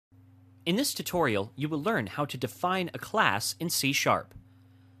In this tutorial, you will learn how to define a class in C#.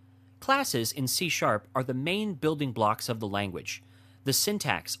 Classes in C# are the main building blocks of the language. The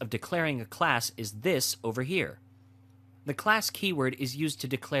syntax of declaring a class is this over here. The class keyword is used to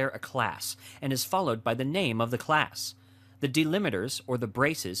declare a class and is followed by the name of the class. The delimiters, or the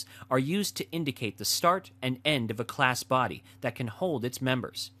braces, are used to indicate the start and end of a class body that can hold its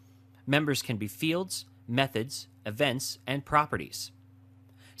members. Members can be fields, methods, events, and properties.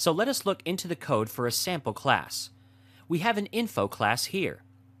 So let us look into the code for a sample class. We have an info class here.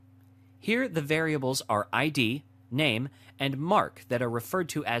 Here the variables are ID, name, and mark that are referred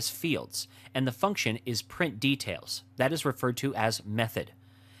to as fields, and the function is PrintDetails, that is referred to as method.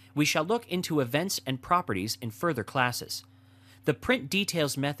 We shall look into events and properties in further classes. The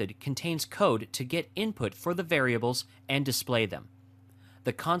PrintDetails method contains code to get input for the variables and display them.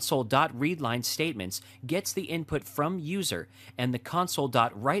 The Console.ReadLine statements gets the input from user, and the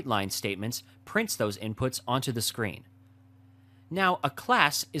Console.WriteLine statements prints those inputs onto the screen. Now, a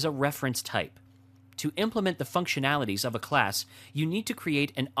class is a reference type. To implement the functionalities of a class, you need to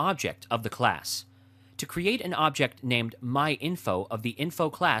create an object of the class. To create an object named myInfo of the info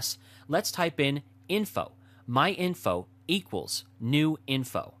class, let's type in info, myInfo equals new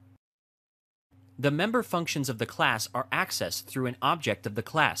info. The member functions of the class are accessed through an object of the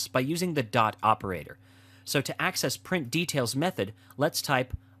class by using the dot operator. So to access PrintDetails method, let's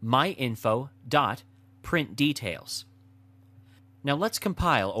type myInfo.PrintDetails. Now let's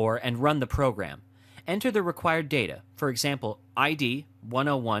compile and run the program. Enter the required data, for example, ID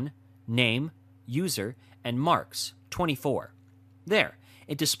 101, name, user, and marks 24. There,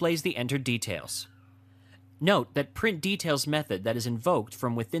 it displays the entered details. Note that PrintDetails method that is invoked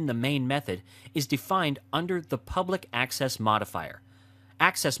from within the main method is defined under the public access modifier.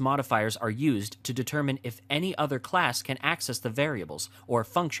 Access modifiers are used to determine if any other class can access the variables or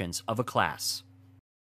functions of a class.